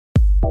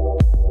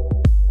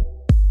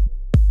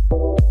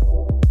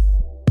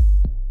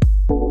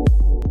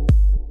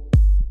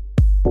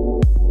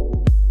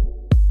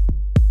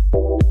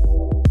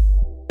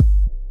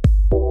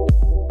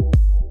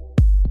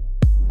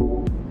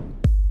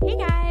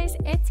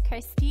It's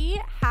Kristi.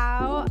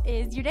 How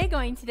is your day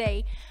going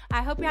today?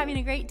 I hope you're having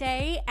a great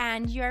day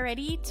and you're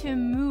ready to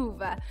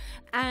move.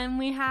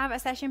 We have a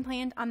session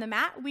planned on the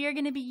mat. We are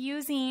going to be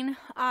using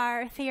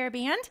our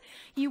THERABAND.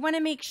 You want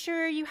to make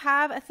sure you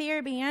have a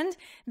THERABAND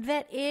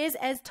that is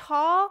as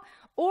tall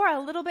or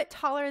a little bit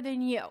taller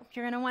than you.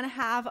 You're going to want to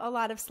have a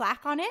lot of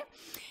slack on it,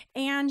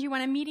 and you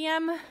want a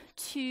medium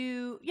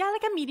to,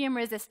 like a medium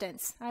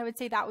resistance. I would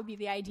say that would be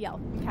the ideal,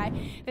 okay?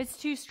 If it's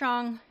too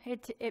strong,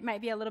 it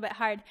might be a little bit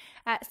hard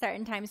at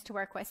certain times to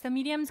work with. So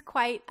medium's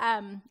quite,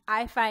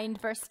 I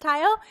find,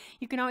 versatile.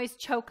 You can always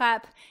choke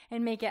up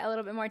and make it a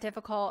little bit more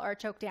difficult, or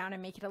choke down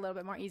and make it a little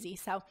bit more easy.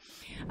 So,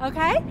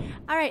 okay?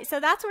 All right,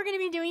 so that's what we're going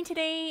to be doing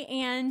today,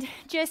 and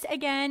just,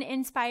 again,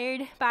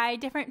 inspired by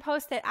different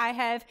posts that I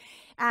have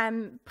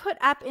put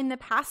up in the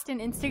past in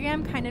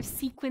Instagram, kind of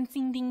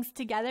sequencing things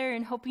together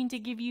and hoping to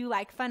give you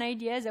like fun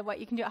ideas of what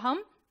you can do at home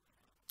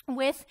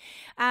with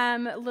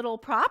little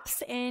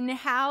props, and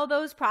how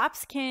those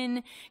props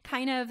can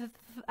kind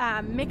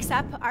of mix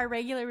up our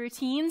regular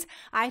routines.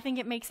 I think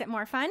it makes it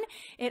more fun.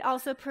 It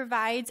also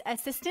provides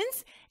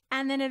assistance,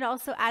 and then it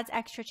also adds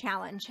extra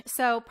challenge.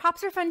 So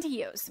props are fun to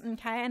use,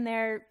 okay? And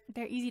they're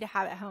easy to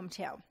have at home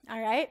too,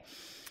 all right?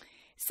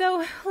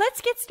 So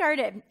let's get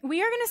started. We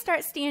are going to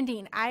start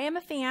standing. I am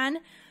a fan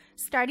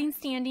starting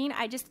standing.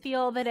 I just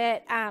feel that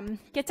it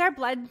gets our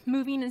blood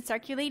moving and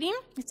circulating.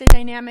 It's a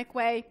dynamic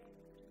way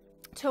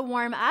to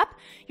warm up.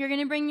 You're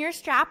going to bring your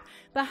strap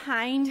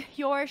behind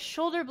your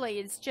shoulder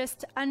blades,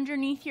 just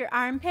underneath your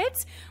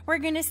armpits. We're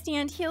going to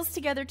stand heels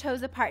together,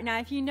 toes apart. Now,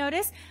 if you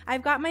notice,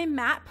 I've got my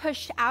mat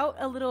pushed out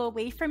a little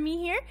away from me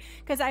here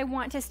because I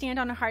want to stand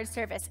on a hard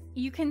surface.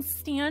 You can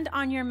stand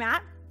on your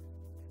mat.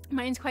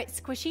 Mine's quite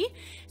squishy,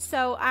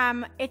 so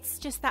it's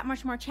just that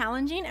much more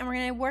challenging, and we're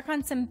going to work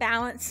on some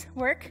balance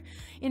work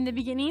in the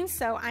beginning,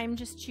 so I'm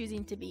just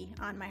choosing to be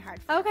on my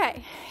hard floor.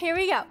 Okay, here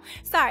we go.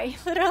 Sorry,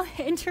 little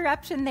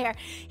interruption there.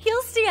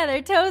 Heels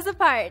together, toes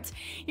apart.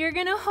 You're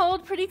going to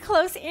hold pretty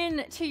close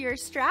in to your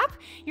strap.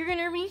 You're going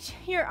to reach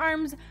your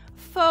arms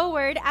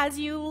forward as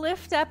you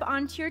lift up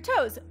onto your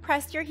toes.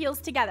 Press your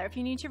heels together. If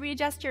you need to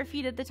readjust your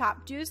feet at the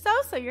top, do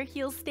so your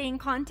heels stay in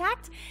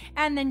contact,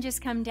 and then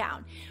just come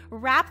down.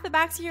 Wrap the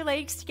backs of your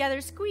legs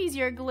together, squeeze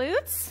your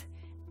glutes,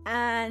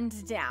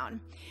 and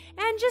down.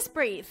 And just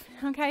breathe,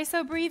 okay?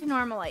 So breathe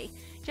normally.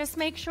 Just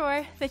make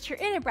sure that you're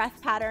in a breath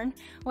pattern,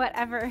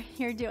 whatever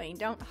you're doing.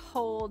 Don't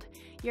hold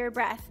your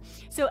breath.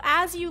 So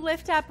as you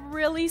lift up,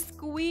 really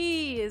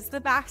squeeze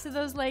the backs of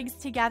those legs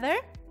together.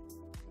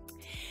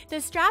 The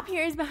strap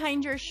here is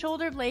behind your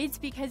shoulder blades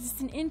because it's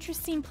an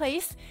interesting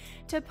place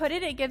to put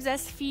it. It gives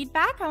us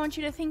feedback. I want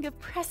you to think of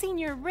pressing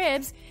your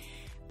ribs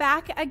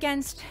back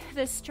against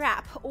the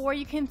strap, or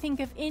you can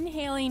think of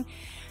inhaling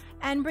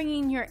and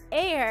bringing your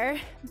air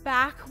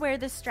back where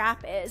the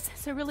strap is.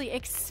 So really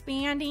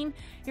expanding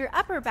your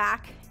upper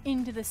back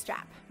into the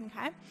strap,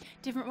 okay?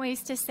 Different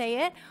ways to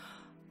say it,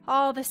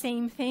 all the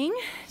same thing,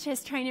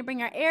 just trying to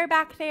bring our air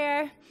back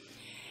there.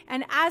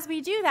 And as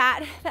we do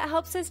that, that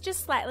helps us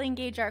just slightly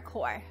engage our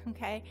core,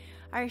 okay?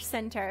 Our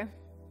center.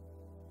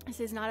 This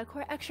is not a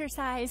core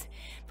exercise,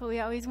 but we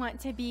always want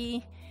to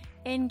be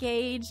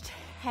engaged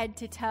head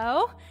to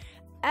toe.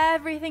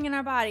 Everything in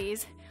our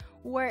bodies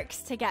works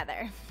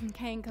together,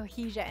 okay, in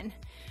cohesion.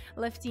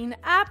 Lifting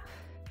up,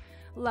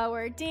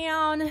 lower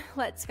down.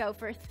 Let's go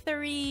for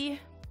 3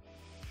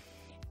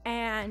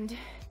 and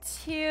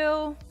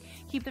 2.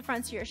 Keep the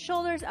fronts of your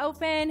shoulders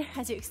open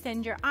as you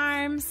extend your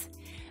arms,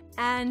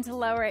 and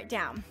lower it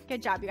down.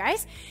 Good job, you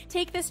guys.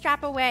 Take the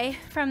strap away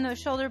from those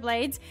shoulder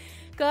blades.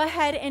 Go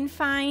ahead and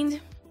find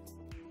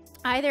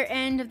either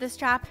end of the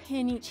strap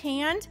in each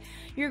hand.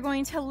 You're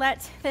going to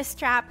let the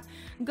strap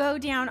go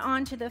down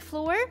onto the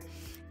floor,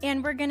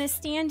 and we're going to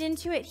stand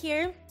into it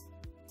here.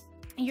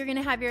 You're going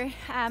to have your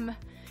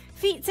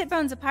feet sit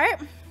bones apart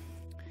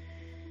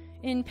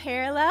in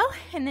parallel,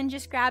 and then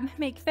just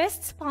make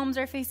fists. Palms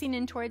are facing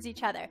in towards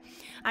each other.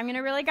 I'm going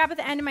to really grab at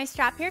the end of my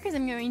strap here because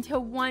I'm going to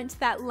want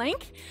that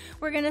length.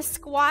 We're going to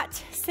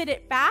squat, sit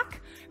it back,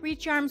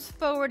 reach your arms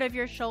forward of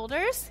your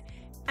shoulders,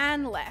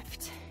 and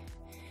lift.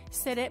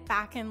 Sit it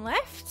back and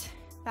lift.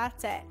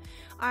 That's it.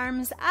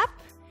 Arms up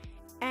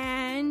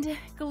and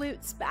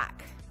glutes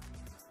back.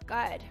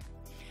 Good.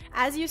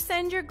 As you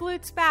send your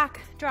glutes back,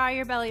 draw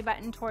your belly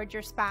button towards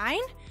your spine.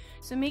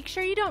 So make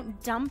sure you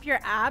don't dump your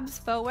abs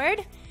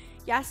forward.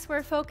 Yes,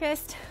 we're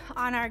focused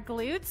on our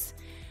glutes,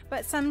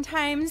 but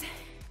sometimes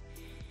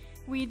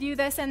we do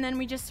this and then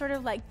we just sort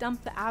of like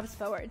dump the abs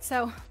forward.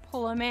 So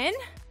pull them in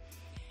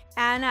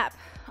and up.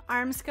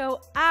 Arms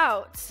go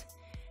out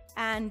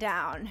and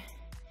down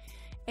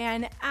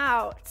and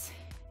out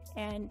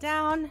and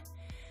down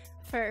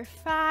for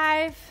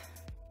 5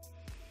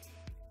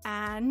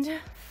 and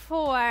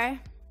 4.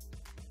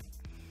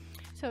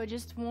 So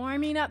just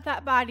warming up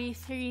that body.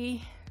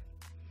 3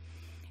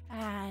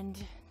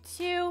 and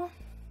 2.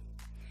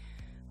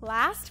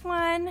 Last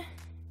one,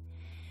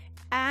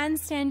 and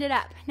stand it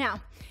up.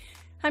 Now,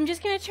 I'm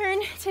just gonna turn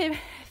to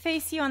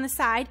face you on the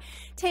side.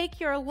 Take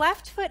your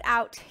left foot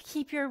out,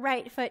 keep your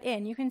right foot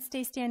in. You can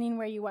stay standing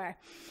where you were.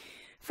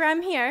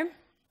 From here,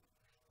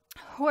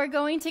 we're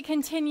going to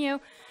continue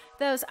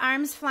those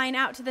arms flying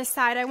out to the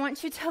side. I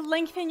want you to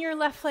lengthen your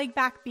left leg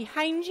back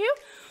behind you.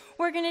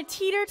 We're gonna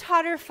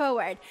teeter-totter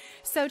forward.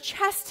 So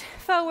chest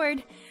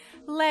forward,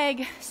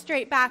 leg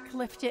straight back,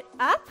 lift it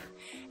up,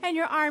 and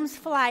your arms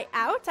fly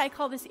out. I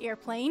call this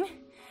airplane.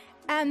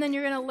 And then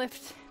you're gonna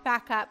lift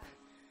back up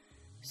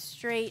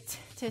straight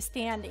to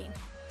standing.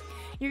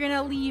 You're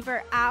gonna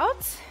lever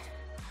out,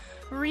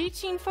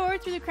 reaching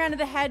forward through the crown of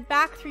the head,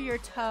 back through your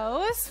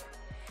toes,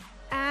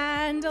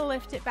 and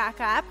lift it back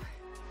up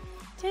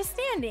to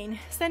standing.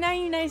 So now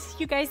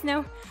you guys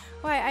know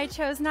why I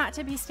chose not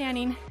to be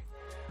standing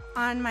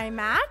on my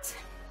mat.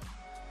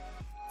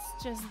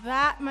 It's just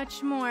that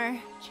much more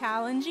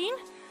challenging.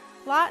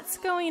 Lots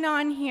going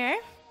on here.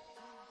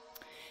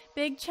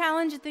 Big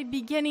challenge at the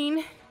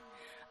beginning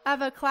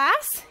of a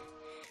class,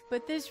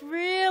 but this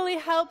really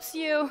helps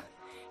you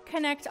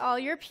connect all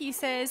your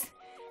pieces,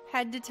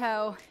 head to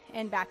toe,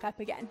 and back up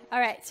again. All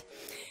right,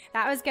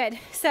 that was good.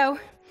 So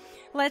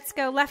let's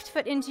go left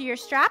foot into your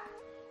strap.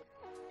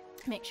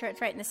 Make sure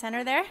it's right in the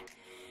center there.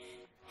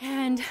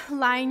 And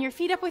line your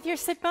feet up with your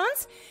sit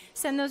bones.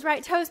 Send those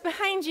right toes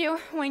behind you.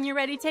 When you're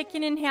ready, take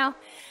an inhale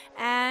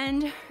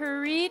and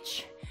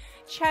reach,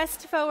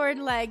 chest forward,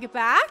 leg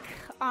back.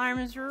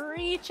 Arms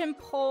reach and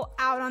pull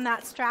out on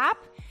that strap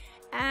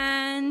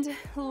and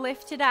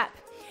lift it up.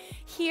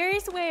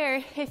 Here's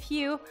where if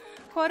you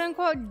quote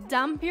unquote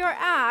dump your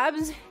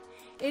abs,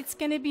 it's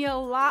gonna be a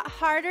lot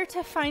harder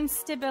to find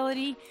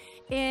stability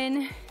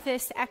in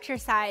this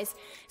exercise.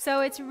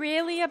 So it's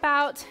really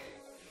about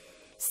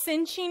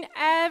cinching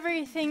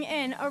everything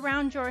in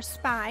around your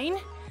spine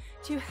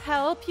to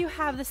help you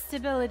have the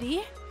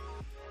stability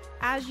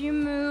as you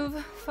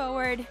move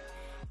forward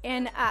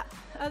and up.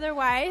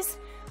 Otherwise,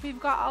 we've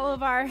got all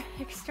of our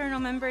external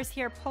members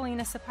here pulling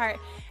us apart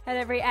at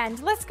every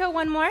end. Let's go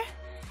one more,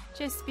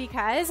 just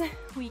because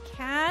we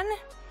can.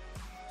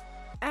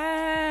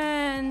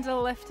 And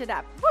lift it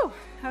up. Woo,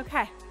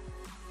 okay.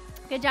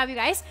 Good job, you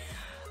guys.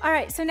 All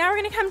right, so now we're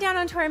gonna come down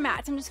onto our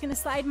mats. I'm just gonna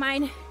slide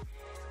mine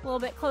a little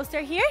bit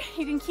closer here.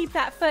 You can keep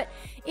that foot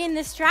in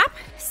the strap.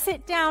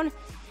 Sit down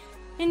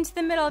into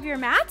the middle of your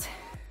mat.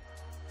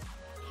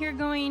 You're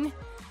going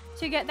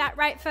to get that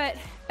right foot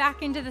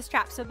back into the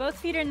strap. So both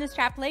feet are in the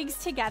strap, legs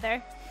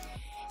together.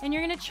 And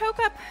you're gonna choke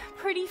up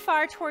pretty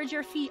far towards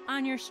your feet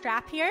on your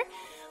strap here.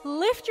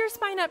 Lift your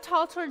spine up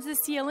tall towards the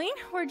ceiling.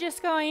 We're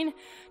just going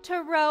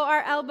to row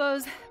our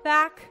elbows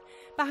back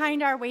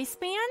behind our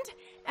waistband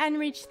and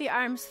reach the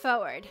arms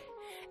forward.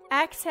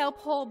 Exhale,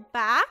 pull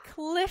back,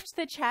 lift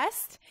the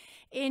chest.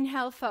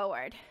 Inhale,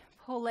 forward.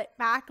 Pull it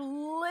back,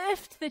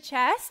 lift the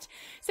chest.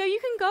 So you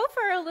can go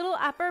for a little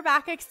upper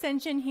back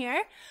extension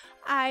here.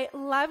 I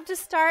love to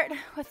start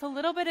with a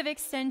little bit of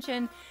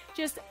extension,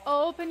 just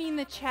opening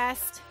the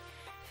chest.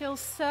 Feels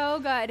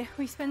so good.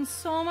 We spend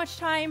so much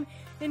time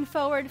in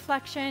forward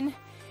flexion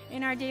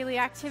in our daily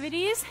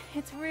activities.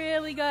 It's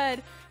really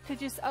good to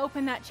just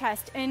open that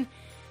chest and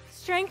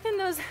strengthen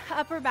those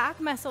upper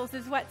back muscles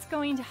is what's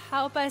going to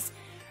help us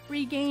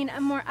regain a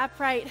more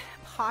upright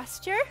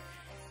posture,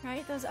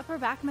 right? Those upper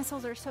back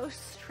muscles are so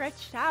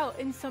stretched out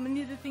in so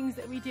many of the things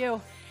that we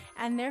do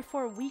and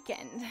therefore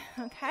weakened,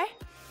 okay?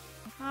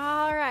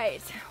 All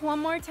right, one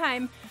more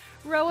time.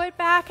 Row it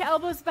back,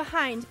 elbows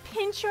behind.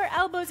 Pinch your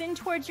elbows in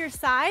towards your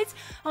sides.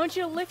 I want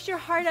you to lift your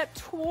heart up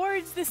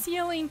towards the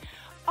ceiling.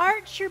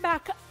 Arch your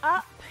back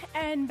up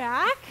and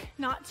back,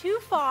 not too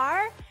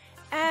far.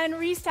 And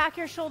restack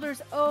your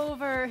shoulders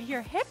over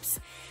your hips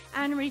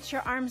and reach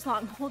your arms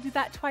long. We'll do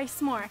that twice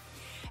more.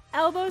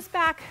 Elbows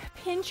back,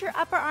 pinch your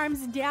upper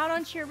arms down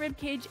onto your rib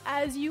cage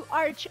as you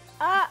arch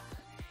up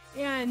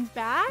and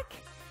back.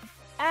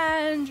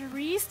 And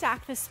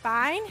restack the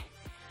spine.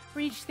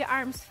 Reach the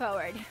arms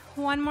forward.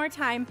 One more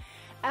time.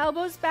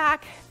 Elbows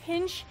back,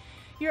 pinch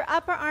your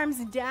upper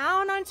arms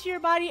down onto your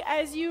body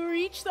as you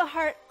reach the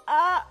heart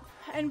up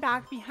and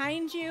back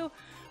behind you.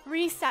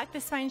 Restack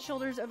the spine,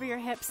 shoulders over your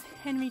hips,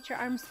 and reach your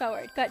arms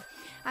forward. Good.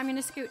 I'm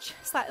gonna scooch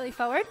slightly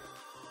forward,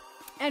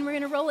 and we're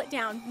gonna roll it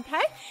down,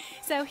 okay?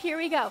 So here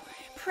we go.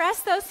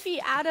 Press those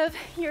feet out of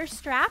your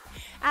strap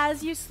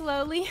as you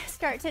slowly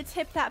start to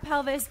tip that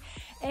pelvis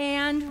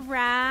and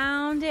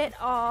round it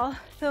all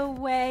the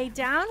way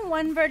down,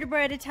 one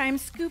vertebra at a time,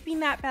 scooping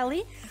that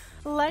belly.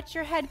 Let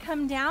your head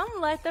come down.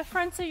 Let the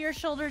fronts of your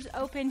shoulders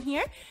open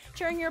here.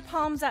 Turn your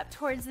palms up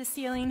towards the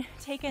ceiling.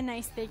 Take a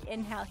nice big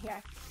inhale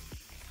here.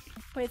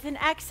 With an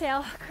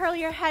exhale, curl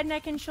your head,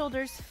 neck, and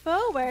shoulders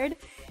forward,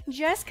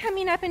 just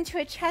coming up into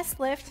a chest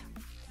lift.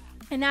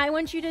 And now I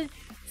want you to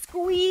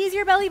squeeze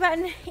your belly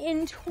button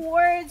in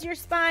towards your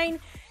spine.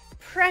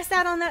 Press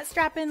out on that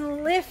strap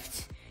and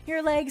lift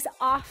your legs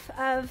off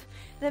of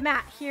the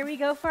mat. Here we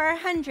go for our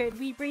 100.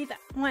 We breathe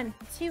 1,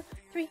 2,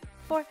 3,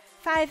 4,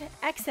 5.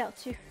 Exhale,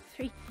 2,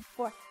 3,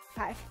 4,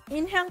 5.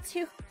 Inhale,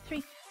 2,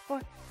 3,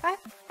 4, 5.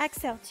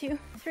 Exhale, 2,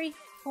 3,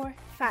 4,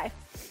 5.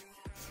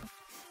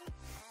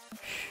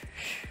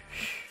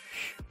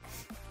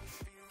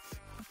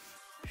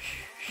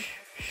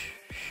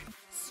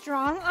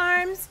 Strong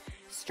arms,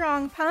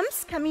 strong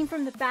pumps coming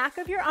from the back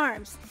of your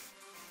arms.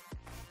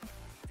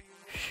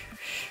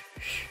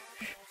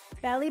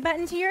 Belly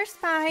button to your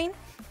spine.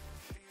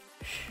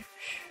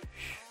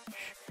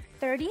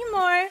 30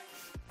 more.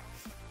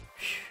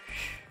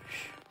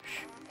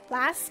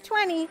 Last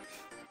 20.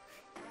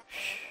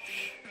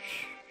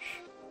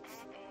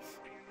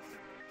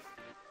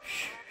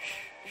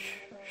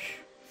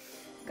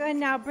 Good,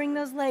 now bring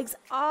those legs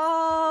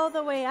all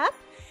the way up.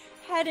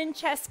 Head and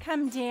chest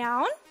come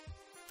down.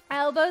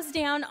 Elbows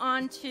down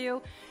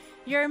onto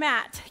your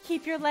mat.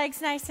 Keep your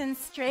legs nice and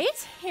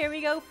straight. Here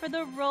we go for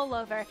the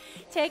rollover.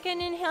 Take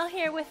an inhale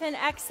here with an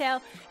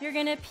exhale. You're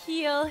gonna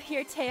peel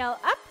your tail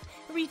up,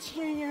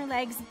 reaching your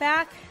legs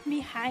back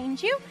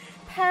behind you,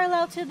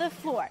 parallel to the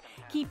floor.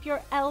 Keep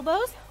your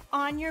elbows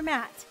on your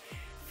mat.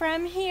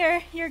 From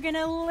here, you're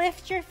gonna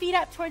lift your feet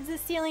up towards the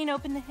ceiling,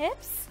 open the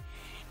hips,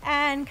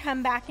 and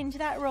come back into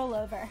that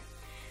rollover.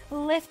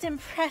 Lift and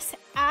press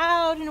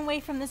out and away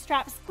from the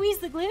strap. Squeeze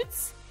the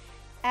glutes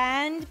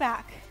and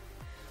back.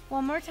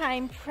 One more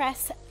time,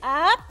 press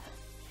up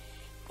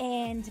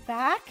and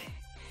back.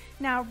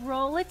 Now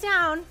roll it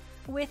down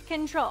with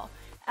control.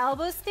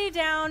 Elbows stay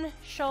down,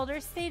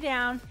 shoulders stay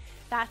down.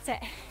 That's it.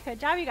 Good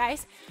job, you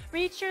guys.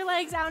 Reach your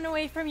legs out and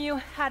away from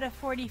you at a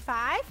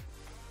 45.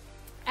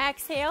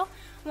 Exhale.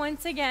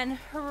 Once again,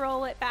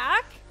 roll it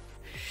back.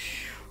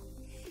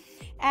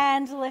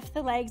 And lift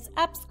the legs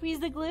up, squeeze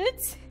the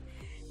glutes,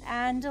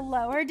 and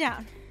lower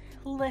down.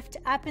 Lift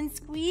up and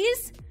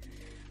squeeze,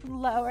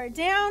 lower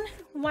down.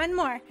 One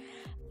more.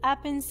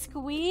 Up and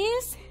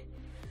squeeze,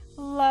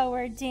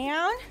 lower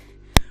down.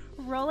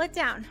 Roll it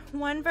down,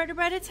 one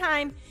vertebra at a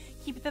time.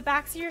 Keep the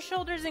backs of your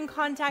shoulders in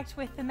contact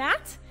with the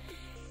mat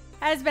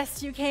as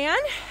best you can.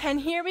 And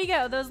here we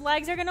go. Those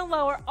legs are gonna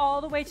lower all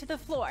the way to the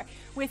floor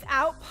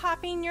without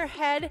popping your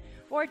head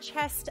or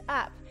chest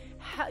up.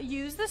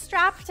 Use the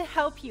strap to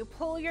help you.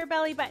 Pull your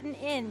belly button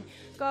in.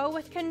 Go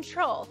with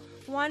control.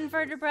 One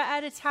vertebra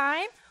at a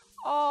time,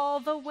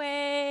 all the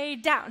way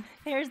down.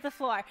 There's the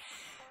floor.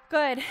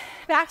 Good.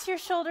 Back to your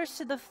shoulders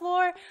to the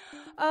floor.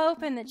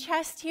 Open the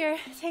chest here.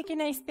 Take a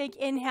nice big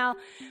inhale.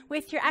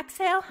 With your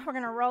exhale, we're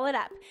going to roll it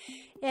up.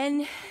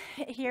 And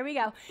here we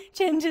go.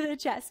 Chin to the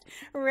chest.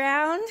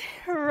 Round,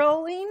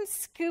 rolling,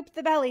 scoop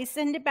the belly.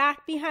 Send it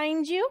back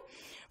behind you.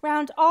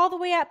 Round all the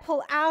way up.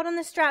 Pull out on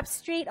the strap.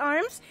 Straight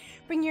arms.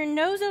 Bring your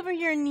nose over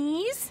your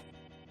knees.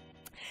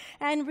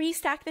 And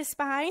restack the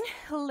spine.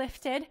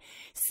 Lifted,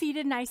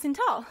 seated nice and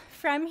tall.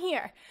 From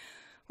here,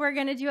 we're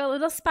gonna do a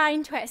little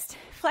spine twist.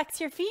 Flex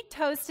your feet,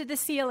 toes to the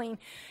ceiling.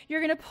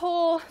 You're gonna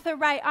pull the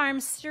right arm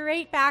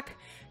straight back,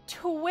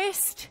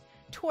 twist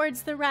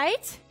towards the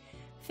right,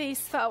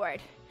 face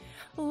forward.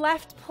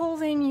 Left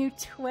pulls in, you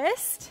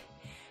twist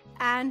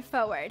and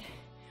forward.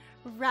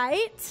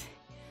 Right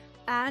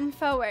and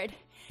forward.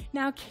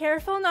 Now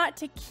careful not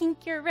to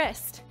kink your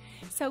wrist.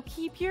 So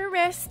keep your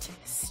wrist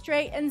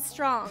straight and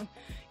strong.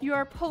 You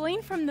are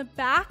pulling from the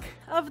back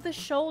of the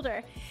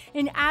shoulder.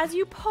 And as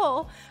you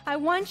pull, I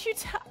want you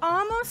to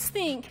almost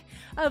think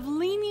of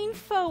leaning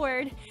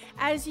forward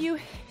as you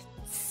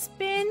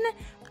spin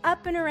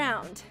up and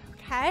around,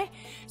 okay?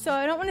 So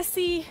I don't want to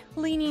see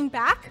leaning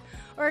back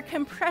or a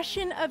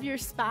compression of your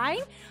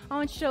spine. I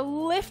want you to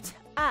lift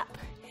up.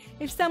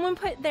 If someone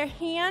put their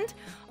hand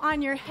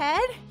on your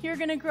head, you're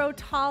gonna grow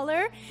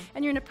taller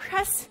and you're gonna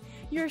press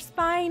your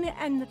spine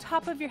and the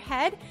top of your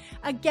head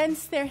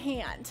against their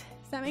hand.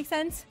 Does that make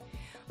sense?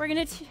 We're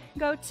gonna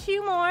go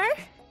 2 more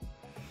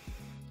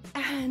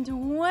and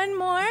 1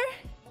 more.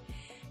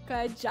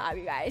 Good job,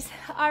 you guys.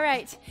 All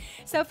right,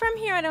 so from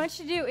here, what I want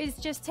you to do is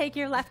just take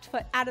your left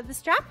foot out of the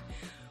strap.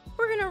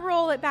 We're gonna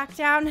roll it back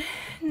down,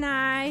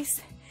 nice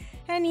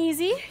and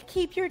easy.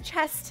 Keep your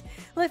chest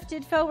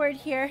lifted forward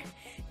here.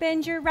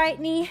 Bend your right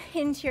knee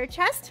into your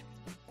chest.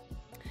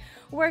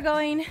 We're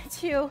going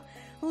to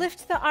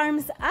lift the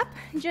arms up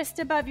just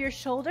above your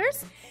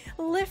shoulders.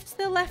 Lift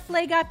the left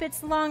leg up,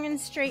 it's long and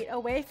straight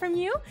away from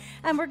you.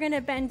 And we're gonna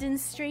bend and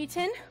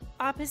straighten,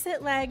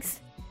 opposite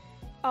legs,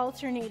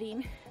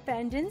 alternating.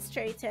 Bend and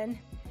straighten,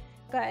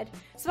 good.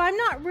 So I'm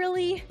not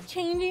really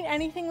changing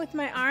anything with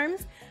my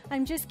arms.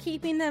 I'm just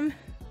keeping them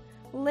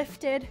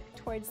lifted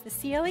towards the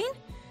ceiling.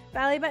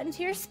 Belly button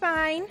to your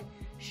spine,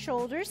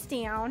 shoulders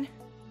down.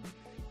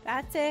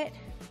 That's it.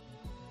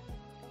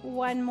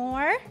 1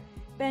 more.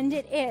 Bend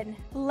it in.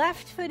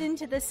 Left foot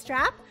into the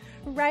strap.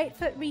 Right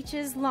foot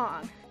reaches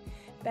long.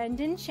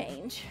 Bend and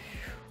change.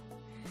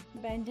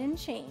 Bend and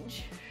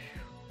change.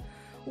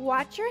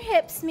 Watch your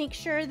hips. Make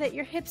sure that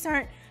your hips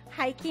aren't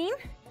hiking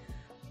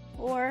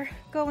or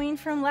going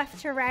from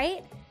left to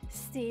right.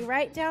 Stay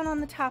right down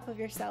on the top of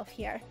yourself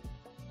here.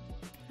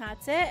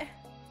 That's it.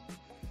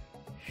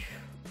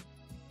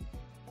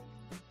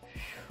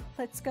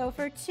 Let's go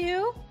for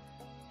 2.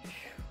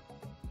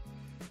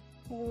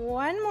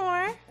 1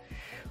 more.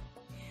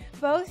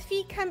 Both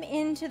feet come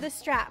into the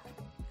strap.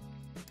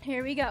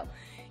 Here we go.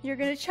 You're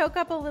gonna choke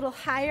up a little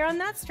higher on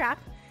that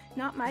strap,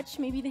 not much,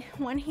 maybe the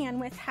one hand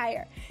width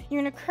higher.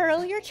 You're gonna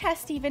curl your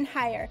chest even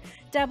higher.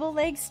 Double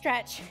leg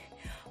stretch.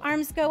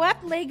 Arms go up,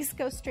 legs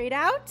go straight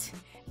out,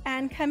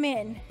 and come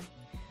in.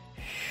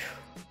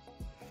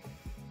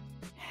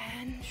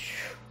 And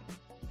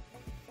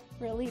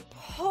really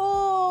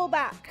pull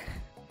back.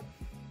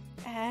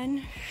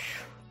 And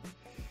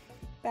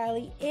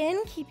belly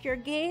in, keep your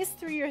gaze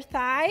through your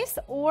thighs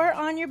or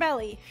on your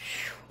belly.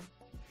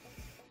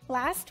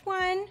 Last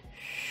one.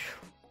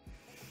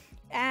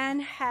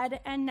 And head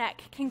and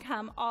neck can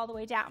come all the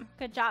way down.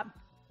 Good job.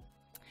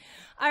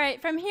 All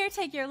right, from here,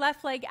 take your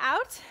left leg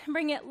out,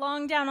 bring it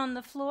long down on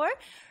the floor.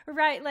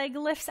 Right leg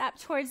lifts up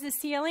towards the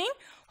ceiling.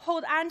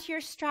 Hold onto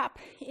your strap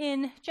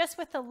in just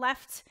with the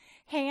left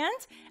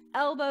hand,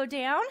 elbow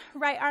down,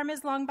 right arm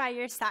is long by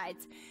your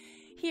sides.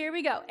 Here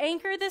we go.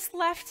 Anchor this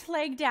left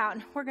leg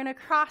down. We're gonna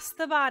cross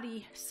the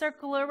body,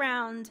 circle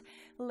around,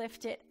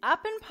 lift it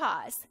up and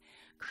pause.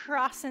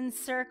 Cross and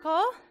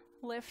circle,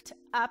 lift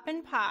up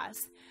and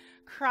pause.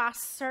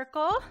 Cross,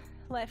 circle,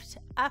 lift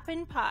up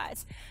and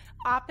pause.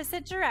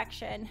 Opposite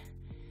direction,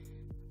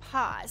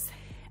 pause.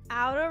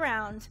 Out,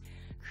 around,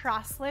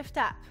 cross, lift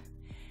up.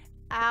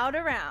 Out,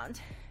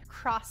 around,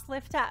 cross,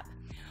 lift up.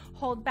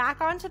 Hold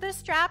back onto the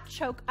strap,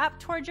 choke up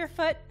towards your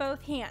foot,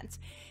 both hands.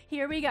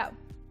 Here we go.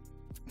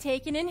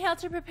 Take an inhale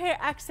to prepare,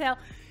 exhale.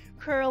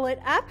 Curl it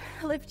up,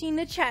 lifting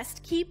the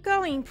chest. Keep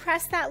going.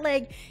 Press that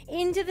leg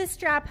into the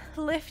strap.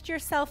 Lift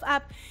yourself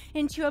up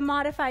into a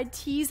modified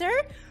teaser.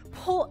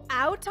 Pull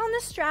out on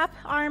the strap,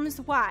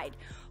 arms wide.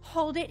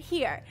 Hold it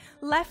here.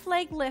 Left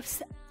leg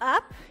lifts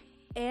up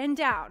and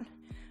down.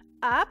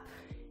 Up,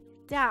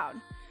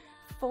 down.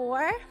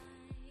 4,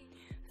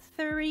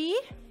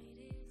 3,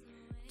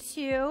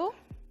 2.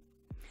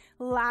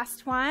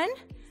 Last one.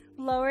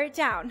 Lower it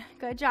down.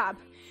 Good job.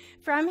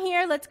 From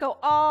here, let's go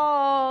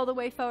all the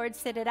way forward,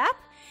 sit it up.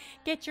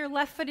 Get your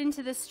left foot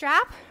into the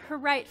strap,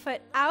 right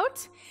foot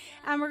out,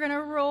 and we're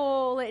gonna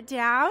roll it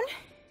down.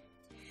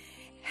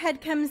 Head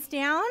comes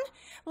down,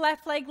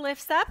 left leg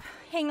lifts up.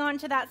 Hang on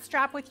to that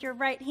strap with your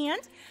right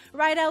hand.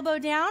 Right elbow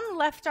down,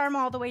 left arm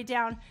all the way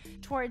down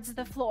towards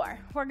the floor.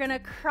 We're gonna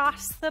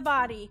cross the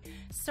body,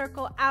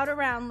 circle out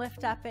around,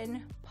 lift up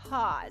and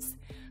pause.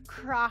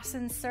 Cross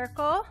and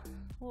circle,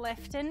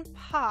 lift and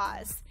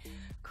pause.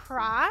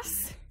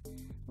 Cross,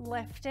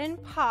 lift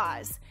and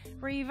pause.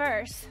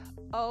 Reverse,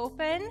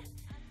 open,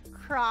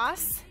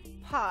 cross,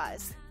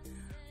 pause.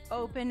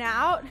 Open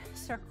out,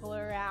 circle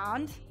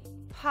around,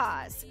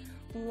 pause.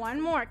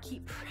 One more,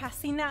 keep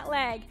pressing that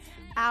leg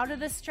out of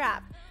the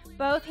strap.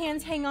 Both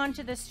hands hang on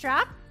to the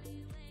strap.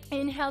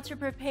 Inhale to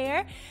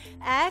prepare.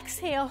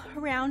 Exhale,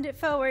 round it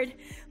forward.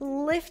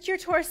 Lift your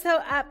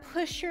torso up,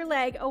 push your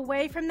leg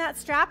away from that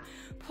strap.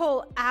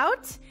 Pull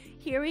out.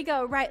 Here we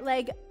go, right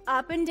leg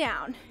up and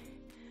down.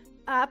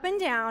 Up and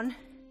down.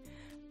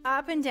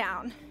 Up and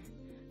down.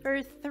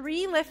 For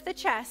 3, lift the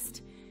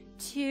chest.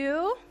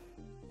 2,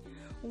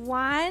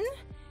 1.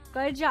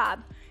 Good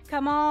job.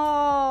 Come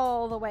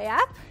all the way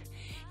up.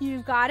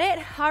 You've got it.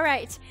 All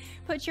right.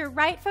 Put your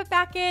right foot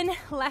back in,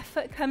 left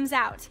foot comes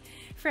out.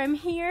 From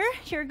here,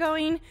 you're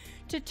going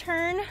to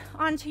turn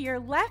onto your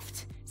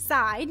left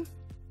side.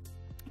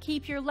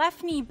 Keep your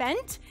left knee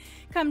bent.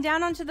 Come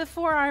down onto the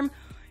forearm.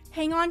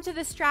 Hang on to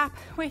the strap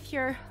with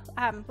your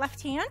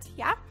left hand.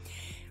 Yeah.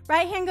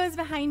 Right hand goes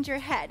behind your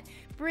head.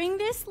 Bring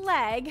this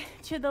leg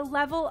to the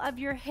level of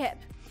your hip.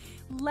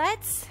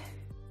 Let's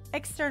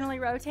externally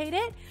rotate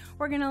it.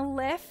 We're gonna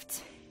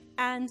lift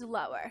and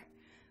lower.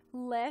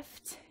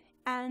 Lift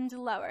and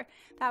lower.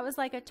 That was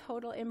like a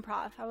total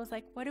improv. I was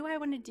like, what do I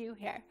want to do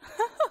here?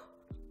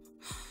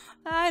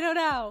 I don't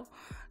know.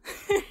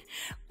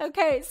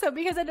 Okay, so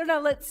because I don't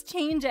know, let's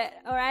change it,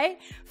 all right?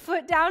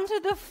 Foot down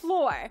to the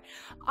floor.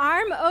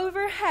 Arm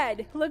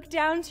overhead. Look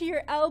down to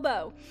your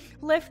elbow.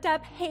 Lift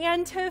up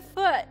hand to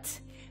foot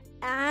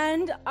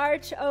and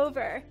arch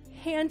over.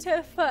 Hand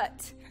to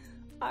foot.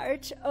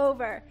 Arch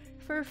over.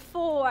 For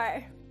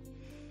 4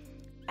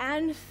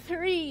 and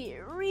 3.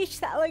 Reach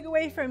that leg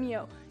away from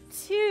you.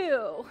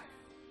 2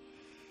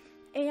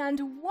 and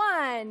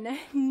 1.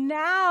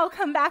 Now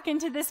come back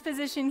into this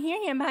position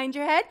here, hand behind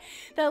your head.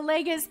 The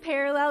leg is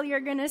parallel. You're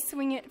gonna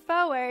swing it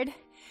forward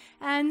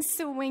and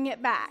swing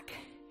it back.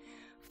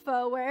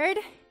 Forward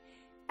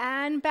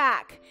and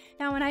back.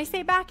 Now when I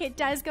say back, it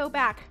does go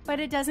back, but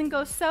it doesn't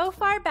go so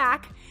far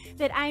back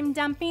that I'm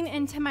dumping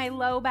into my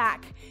low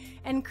back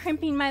and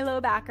crimping my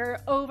low back or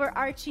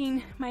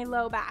overarching my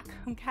low back,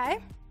 okay?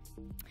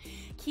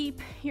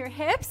 Keep your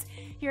hips,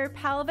 your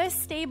pelvis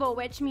stable,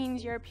 which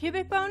means your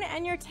pubic bone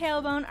and your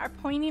tailbone are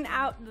pointing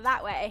out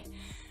that way,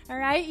 all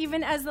right?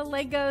 Even as the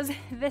leg goes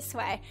this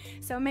way.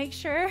 So make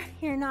sure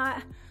you're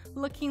not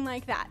looking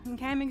like that,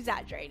 okay? I'm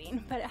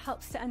exaggerating, but it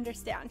helps to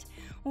understand.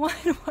 One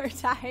more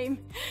time.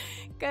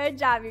 Good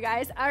job, you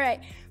guys. All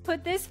right,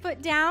 put this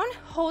foot down,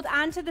 hold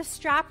onto the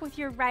strap with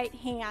your right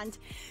hand.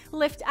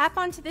 Lift up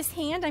onto this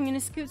hand. I'm gonna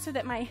scoot so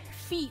that my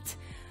feet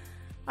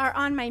are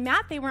on my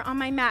mat. They were on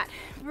my mat.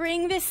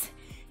 Bring this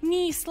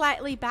knee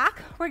slightly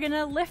back. We're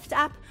gonna lift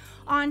up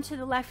onto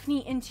the left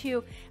knee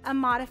into a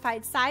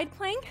modified side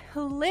plank.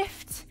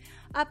 Lift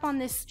up on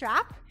this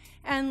strap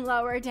and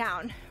lower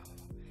down.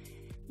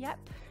 Yep,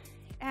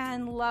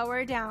 and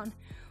lower down.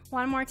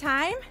 One more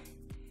time,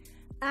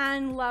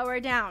 and lower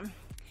down.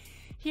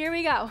 Here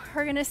we go.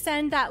 We're gonna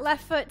send that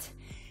left foot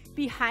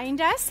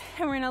behind us,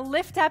 and we're gonna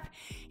lift up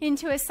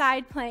into a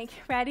side plank.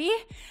 Ready?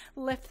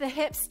 Lift the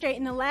hips,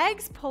 straighten the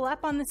legs, pull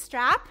up on the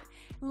strap,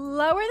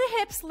 lower the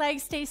hips,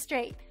 legs stay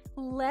straight.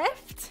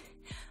 Lift,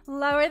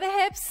 lower the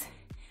hips,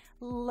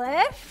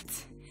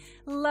 lift,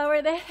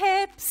 lower the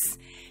hips,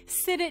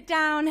 sit it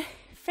down,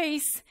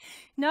 face,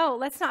 no,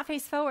 let's not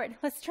face forward.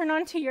 Let's turn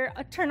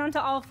onto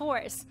all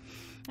fours.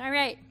 All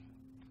right,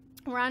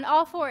 we're on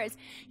all fours.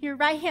 Your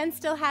right hand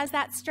still has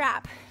that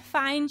strap.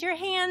 Find your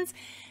hands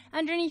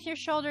underneath your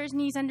shoulders,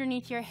 knees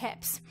underneath your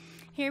hips.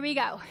 Here we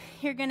go.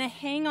 You're gonna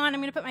hang on.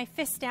 I'm gonna put my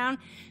fist down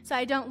so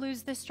I don't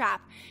lose the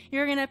strap.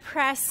 You're gonna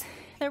press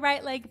the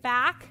right leg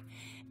back,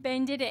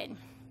 bend it in.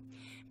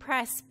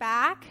 Press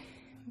back,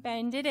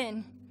 bend it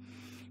in.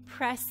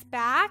 Press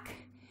back,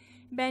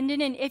 bend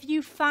it in. If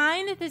you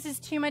find that this is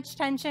too much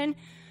tension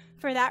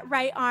for that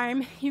right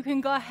arm, you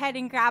can go ahead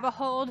and grab a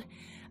hold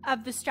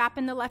of the strap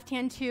in the left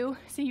hand too.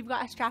 So you've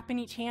got a strap in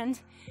each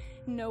hand,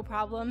 no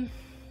problem.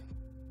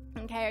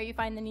 Okay, or you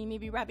find the knee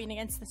maybe rubbing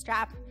against the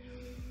strap.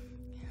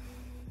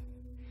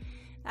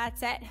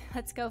 That's it.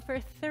 Let's go for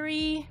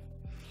 3.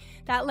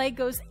 That leg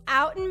goes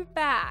out and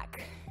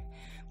back.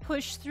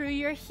 Push through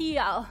your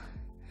heel.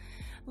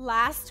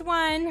 Last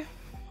one.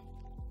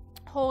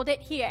 Hold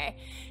it here.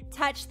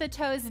 Touch the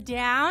toes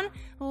down.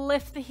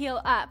 Lift the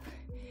heel up.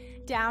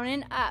 Down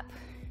and up.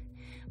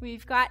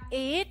 We've got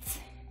 8,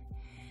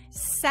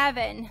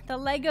 7. The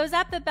leg goes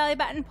up. The belly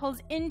button pulls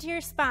into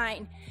your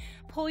spine.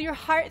 Pull your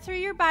heart through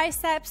your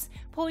biceps.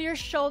 Pull your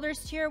shoulders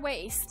to your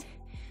waist.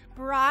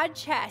 Broad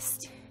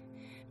chest.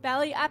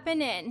 Belly up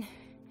and in.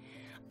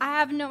 I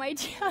have no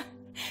idea.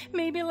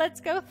 Maybe let's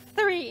go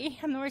 3.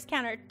 I'm the worst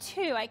counter.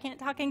 2. I can't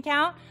talk and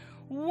count.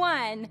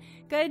 1.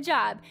 Good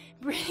job.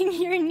 Bring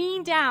your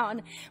knee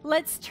down.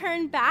 Let's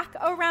turn back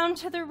around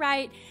to the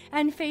right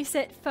and face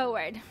it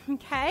forward.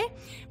 Okay?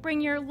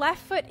 Bring your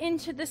left foot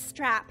into the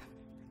strap.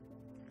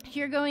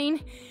 You're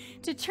going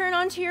to turn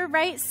onto your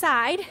right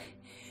side.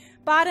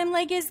 Bottom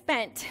leg is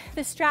bent.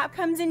 The strap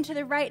comes into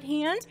the right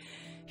hand.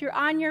 You're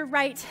on your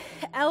right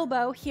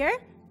elbow here.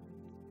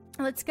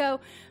 Let's go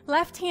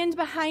left hand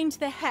behind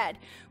the head.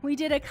 We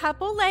did a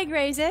couple leg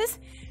raises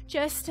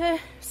just to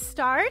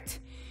start.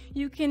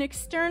 You can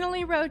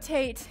externally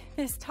rotate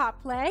this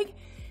top leg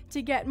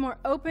to get more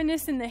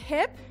openness in the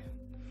hip.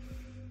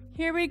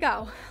 Here we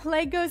go.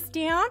 Leg goes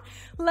down,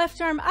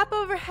 left arm up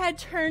overhead,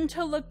 turn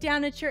to look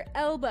down at your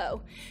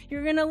elbow.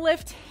 You're gonna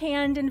lift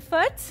hand and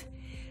foot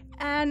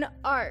and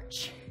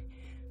arch.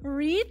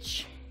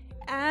 Reach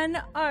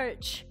and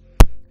arch.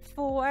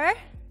 4.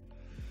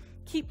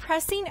 Keep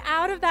pressing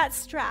out of that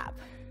strap.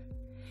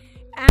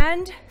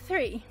 And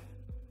 3.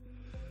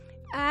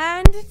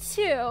 And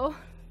 2.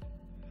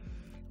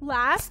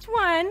 Last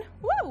one.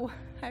 Woo!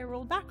 I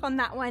rolled back on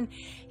that one.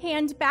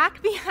 Hand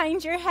back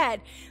behind your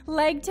head.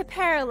 Leg to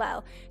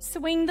parallel.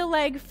 Swing the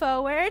leg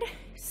forward.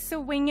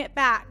 Swing it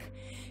back.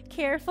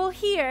 Careful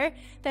here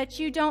that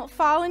you don't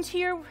fall into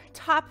your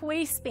top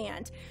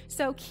waistband.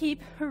 So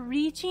keep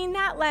reaching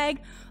that leg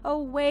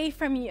away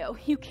from you.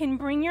 You can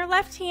bring your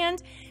left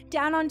hand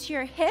down onto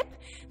your hip.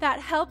 That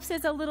helps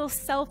as a little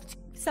self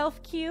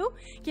cue,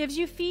 gives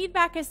you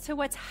feedback as to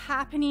what's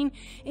happening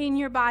in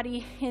your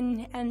body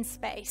and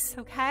space.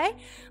 Okay,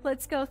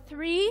 let's go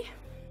 3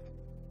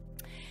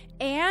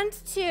 and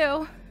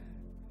 2.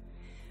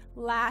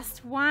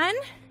 Last one.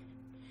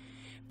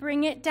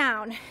 Bring it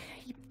down.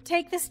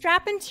 Take the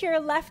strap into your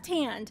left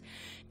hand.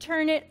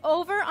 Turn it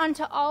over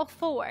onto all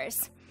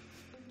fours.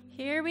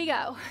 Here we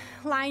go.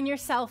 Line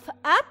yourself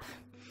up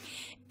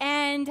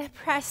and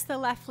press the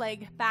left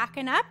leg back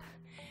and up.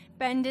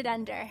 Bend it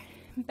under.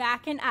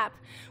 Back and up.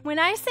 When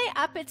I say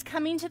up, it's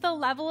coming to the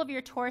level of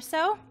your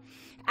torso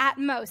at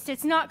most.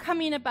 It's not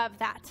coming above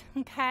that,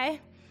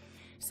 okay?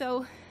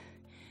 So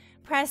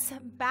press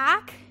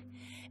back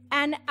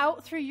and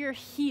out through your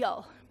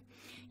heel.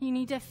 You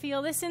need to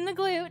feel this in the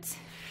glutes.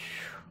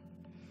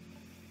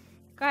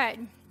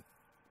 Good.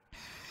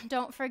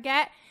 Don't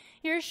forget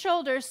your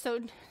shoulders,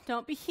 so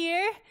don't be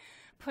here.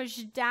 Push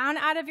down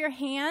out of your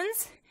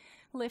hands.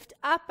 Lift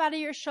up out of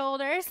your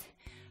shoulders.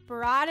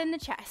 Broaden the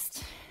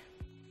chest.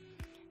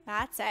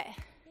 That's it.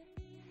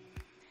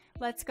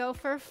 Let's go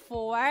for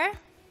 4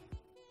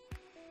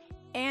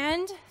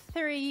 and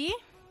 3.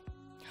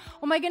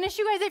 Oh my goodness,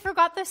 you guys, I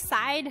forgot the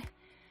side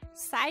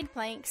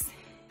planks.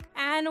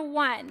 And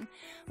 1.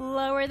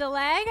 Lower the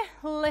leg,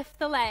 lift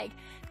the leg.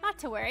 Not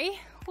to worry,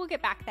 we'll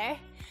get back there.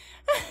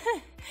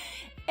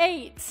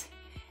 8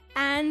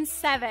 and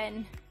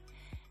 7.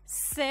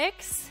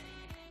 6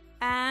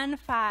 and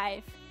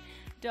 5.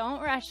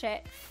 Don't rush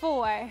it.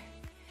 4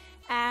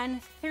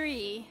 and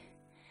 3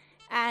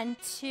 and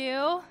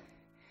 2.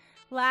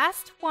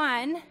 Last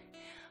one.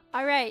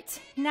 All right,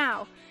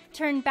 now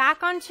Turn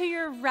back onto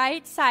your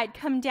right side.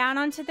 Come down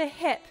onto the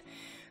hip.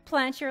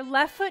 Plant your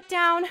left foot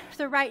down.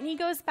 The right knee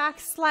goes back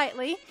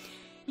slightly.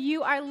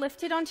 You are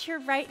lifted onto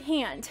your right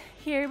hand.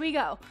 Here we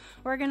go.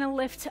 We're going to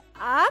lift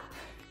up,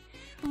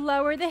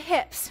 lower the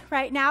hips.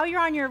 Right now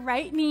you're on your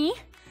right knee.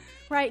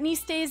 Right knee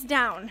stays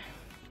down.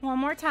 One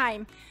more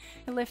time.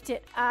 Lift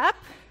it up,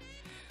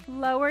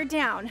 lower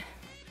down.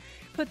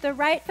 Put the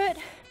right foot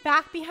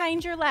back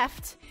behind your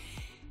left.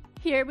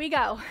 Here we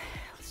go.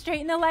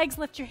 Straighten the legs,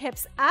 lift your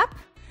hips up,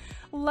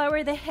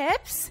 lower the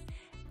hips,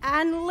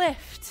 and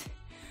lift.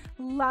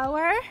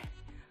 Lower,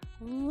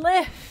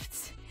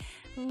 lift,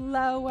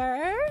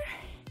 lower,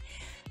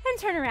 and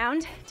turn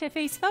around to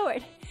face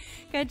forward.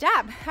 Good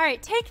job. All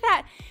right, take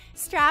that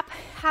strap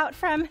out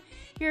from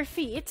your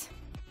feet.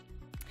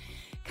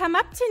 Come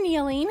up to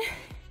kneeling.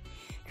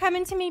 Come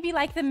into maybe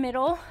like the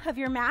middle of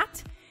your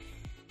mat.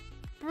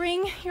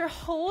 Bring your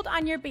hold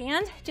on your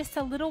band just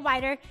a little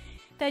wider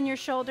than your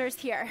shoulders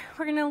here.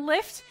 We're gonna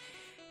lift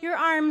your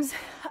arms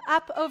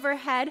up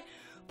overhead,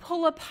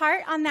 pull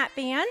apart on that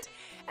band,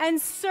 and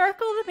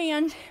circle the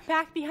band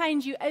back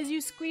behind you as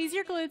you squeeze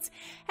your glutes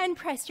and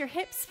press your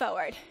hips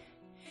forward.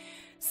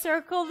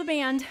 Circle the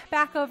band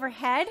back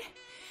overhead,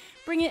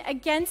 bring it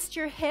against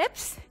your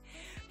hips,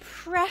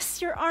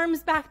 press your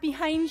arms back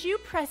behind you,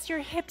 press your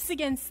hips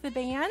against the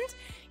band.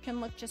 You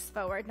can look just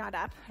forward, not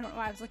up. I don't know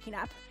why I was looking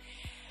up.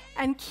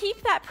 And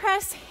keep that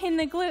press in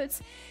the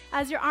glutes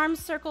as your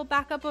arms circle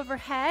back up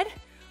overhead.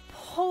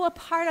 Pull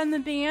apart on the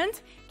band.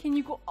 Can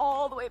you go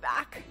all the way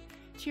back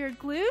to your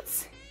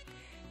glutes?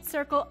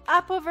 Circle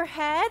up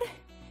overhead.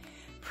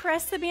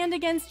 Press the band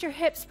against your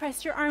hips.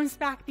 Press your arms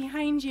back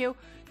behind you.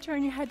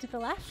 Turn your head to the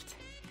left.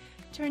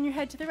 Turn your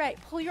head to the right.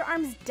 Pull your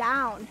arms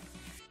down.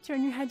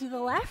 Turn your head to the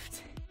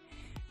left.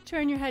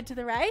 Turn your head to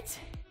the right.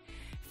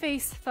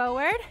 Face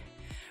forward.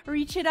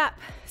 Reach it up.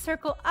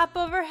 Circle up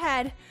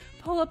overhead.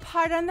 Pull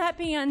apart on that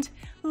band.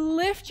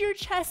 Lift your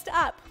chest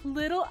up.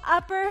 Little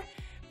upper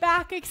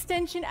back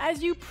extension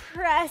as you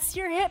press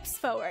your hips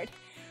forward.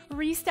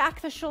 Restack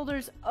the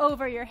shoulders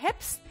over your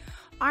hips.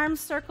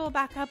 Arms circle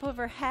back up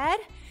overhead.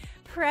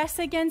 Press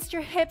against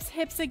your hips,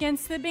 hips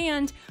against the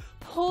band.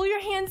 Pull your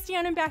hands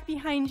down and back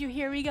behind you.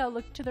 Here we go.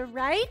 Look to the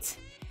right.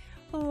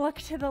 Look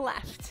to the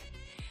left.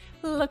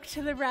 Look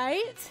to the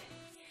right.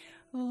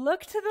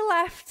 Look to the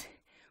left.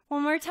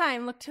 One more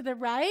time. Look to the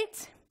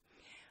right.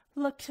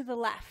 Look to the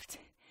left.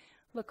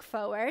 Look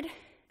forward.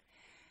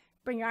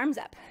 Bring your arms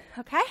up,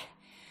 okay?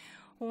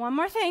 One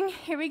more thing.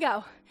 Here we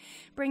go.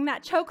 Bring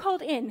that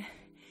chokehold in,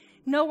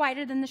 no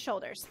wider than the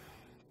shoulders.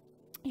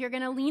 You're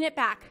going to lean it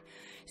back,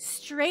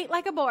 straight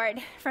like a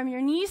board, from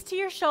your knees to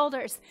your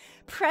shoulders.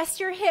 Press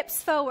your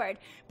hips forward.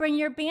 Bring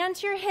your band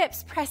to your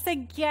hips. Press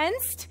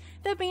against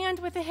the band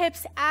with the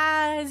hips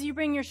as you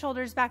bring your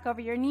shoulders back over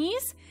your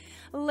knees.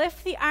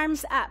 Lift the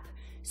arms up.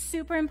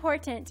 Super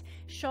important.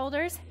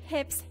 Shoulders,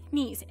 hips,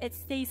 knees. It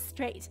stays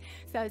straight.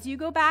 So as you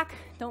go back,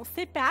 don't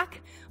sit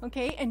back,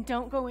 okay? And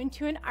don't go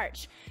into an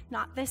arch.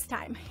 Not this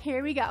time.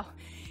 Here we go.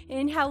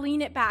 Inhale,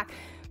 lean it back.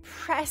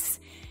 Press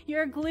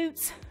your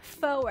glutes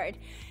forward.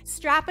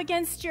 Strap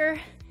against your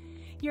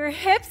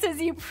hips as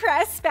you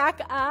press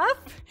back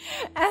up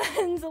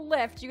and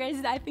lift. You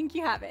guys, I think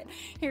you have it.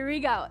 Here we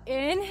go.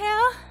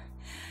 Inhale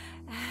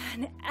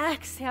and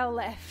exhale,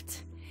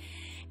 lift.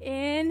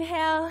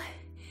 Inhale,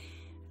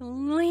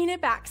 lean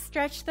it back,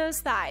 stretch those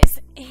thighs,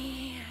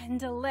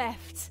 and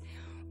lift.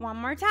 One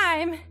more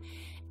time.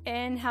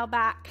 Inhale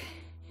back.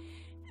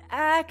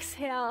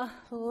 Exhale,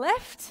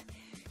 lift.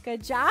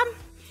 Good job.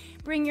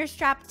 Bring your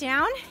strap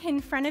down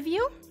in front of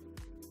you.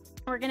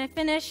 We're gonna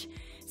finish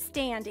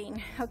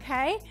standing,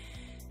 okay?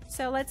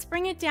 So let's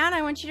bring it down.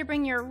 I want you to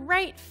bring your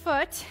right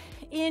foot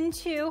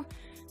into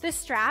the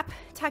strap.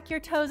 Tuck your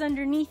toes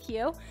underneath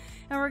you.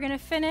 And we're gonna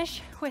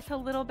finish with a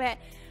little bit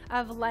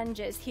of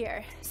lunges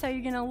here. So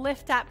you're gonna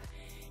lift up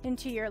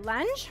into your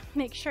lunge.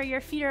 Make sure your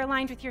feet are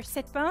aligned with your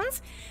sit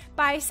bones.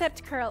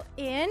 Bicep curl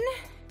in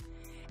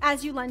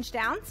as you lunge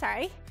down,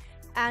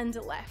 and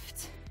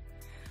lift.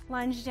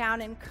 Lunge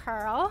down and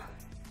curl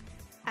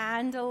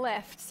and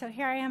lift. So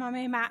here I am on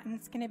my mat, and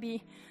it's gonna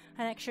be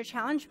an extra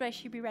challenge, but I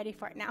should be ready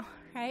for it now,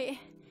 right?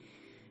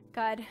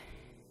 Good.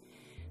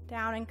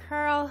 Down and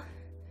curl,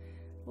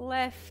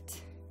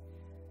 lift.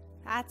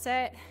 That's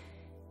it.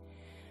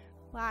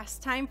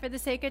 Last time for the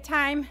sake of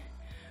time.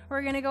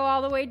 We're gonna go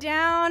all the way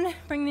down,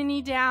 bring the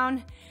knee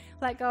down,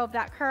 let go of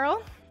that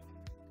curl.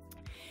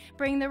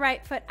 Bring the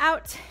right foot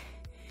out,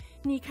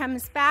 knee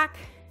comes back,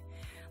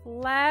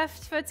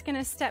 left foot's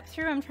gonna step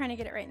through. I'm trying to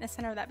get it right in the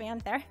center of that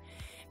band there.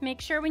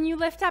 Make sure when you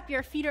lift up,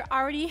 your feet are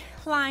already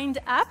lined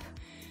up,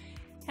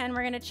 and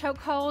we're gonna choke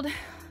hold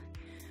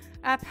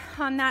up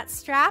on that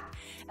strap.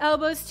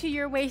 Elbows to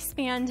your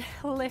waistband,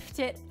 lift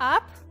it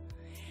up.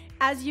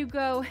 As you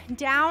go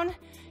down,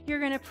 you're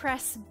gonna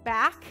press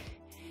back,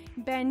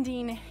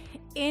 bending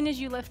in as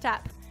you lift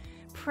up.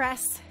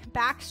 Press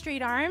back,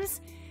 straight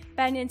arms,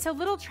 bend in. So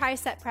little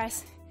tricep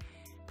press,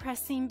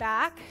 pressing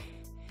back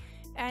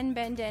and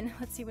bend in.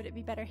 Let's see, would it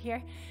be better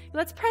here?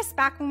 Let's press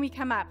back when we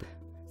come up.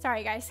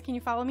 Sorry guys, can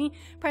you follow me?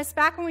 Press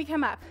back when we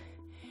come up.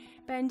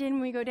 Bend in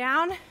when we go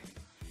down.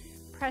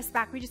 Press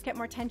back. We just get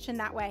more tension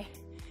that way.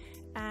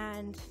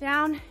 And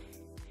down,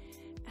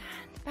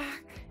 and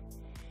back,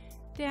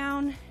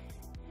 down,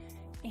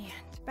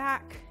 and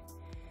back,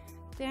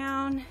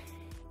 down,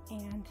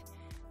 and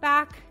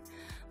back.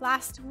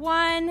 Last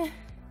one,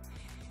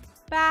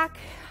 back.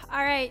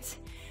 All right,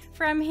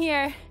 from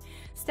here,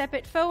 step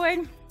it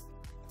forward,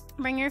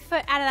 bring your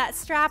foot out of that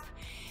strap,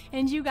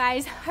 and you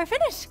guys are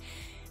finished.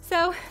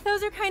 So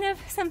those are kind of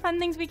some fun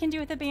things we can do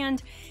with the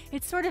band.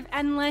 It's sort of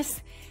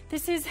endless.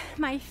 This is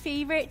my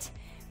favorite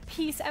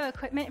piece of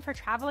equipment for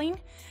traveling.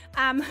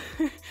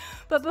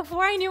 But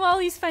before I knew all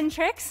these fun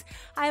tricks,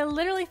 I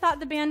literally thought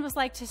the band was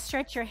like to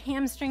stretch your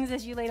hamstrings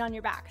as you laid on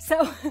your back.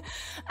 So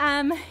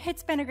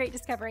it's been a great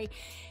discovery.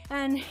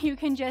 And you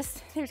can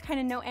just, there's kind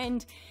of no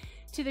end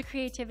to the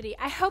creativity.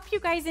 I hope you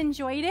guys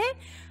enjoyed it.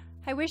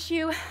 I wish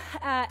you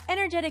an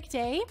energetic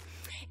day.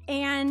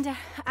 And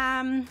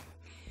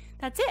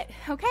that's it.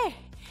 Okay.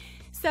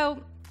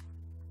 So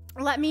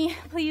let me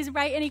please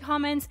write any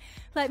comments.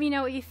 Let me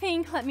know what you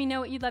think. Let me know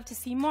what you'd love to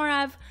see more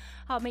of.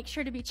 I'll make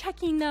sure to be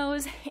checking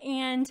those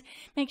and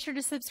make sure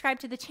to subscribe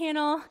to the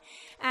channel.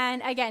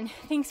 And again,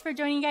 thanks for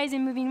joining guys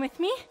and moving with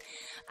me.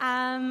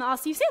 I'll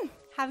see you soon.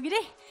 Have a good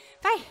day.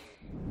 Bye.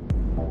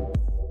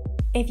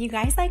 If you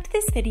guys liked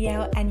this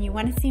video and you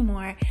want to see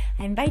more,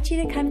 I invite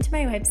you to come to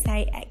my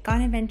website at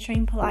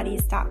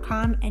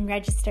goneadventuringpilates.com and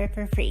register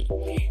for free.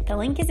 The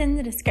link is in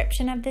the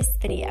description of this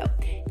video.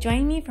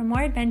 Join me for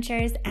more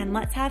adventures and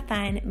let's have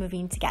fun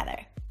moving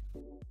together.